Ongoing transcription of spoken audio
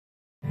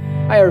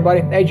Hi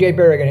everybody, AJ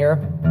Berrigan here.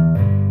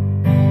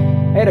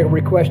 I had a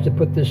request to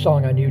put this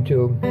song on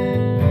YouTube.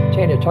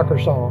 Tanya Tucker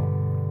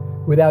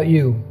song. Without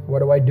you, what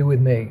do I do with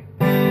me?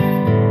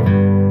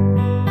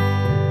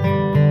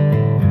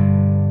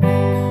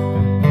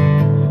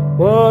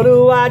 What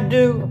do I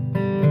do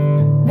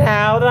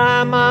now that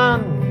I'm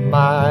on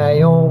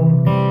my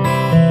own?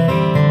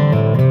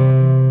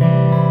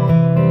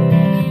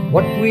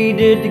 What we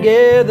did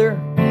together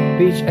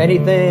beats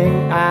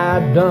anything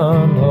I've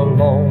done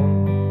alone.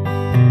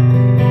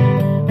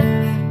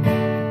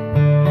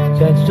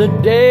 Since the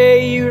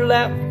day you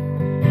left,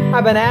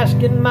 I've been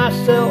asking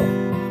myself,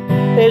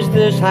 is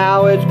this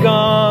how it's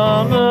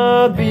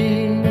gonna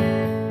be?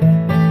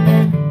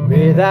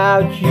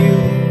 Without you,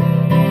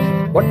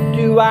 what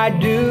do I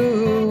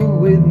do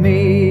with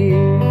me?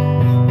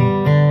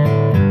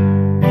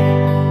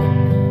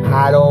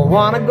 I don't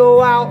want to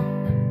go out,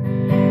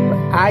 but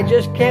I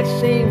just can't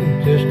seem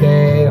to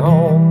stay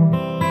home.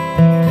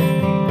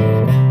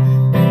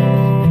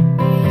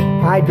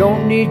 I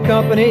don't need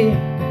company,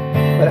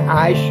 but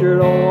I sure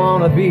don't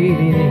want to be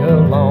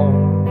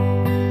alone.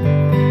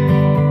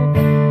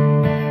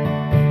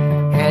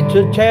 And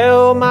to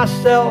tell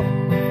myself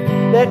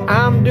that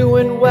I'm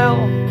doing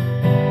well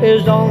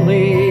is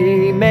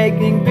only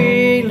making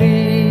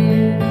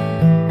believe.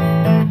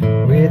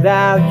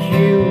 Without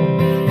you,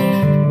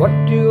 what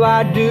do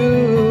I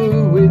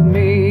do with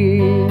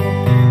me?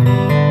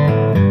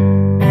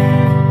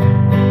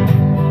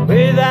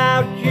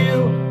 Without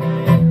you,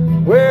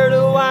 where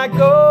do I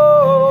go?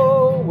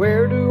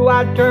 Where do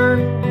I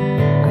turn?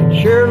 I'd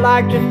sure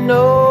like to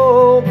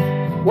know.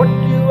 What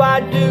do I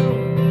do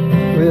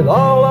with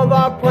all of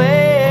our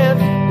plans?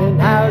 And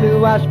how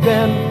do I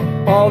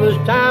spend all this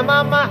time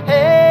on my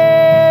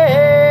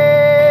head?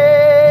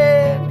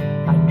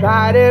 I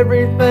tried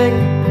everything,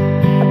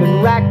 I've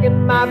been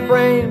racking my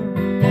brain.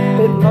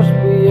 It must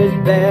be as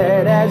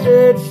bad as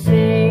it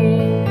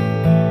seems.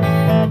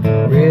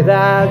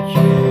 Without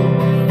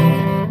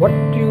you, what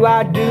do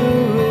I do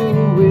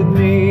with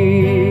me?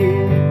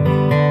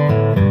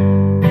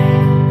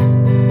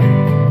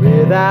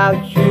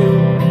 Without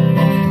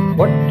you,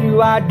 what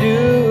do I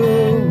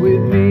do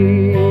with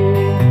me?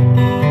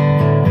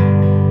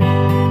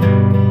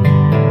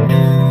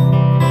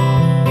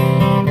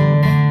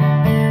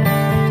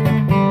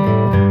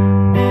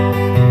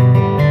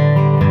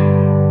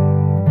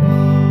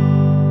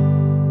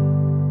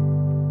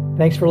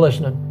 Thanks for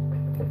listening.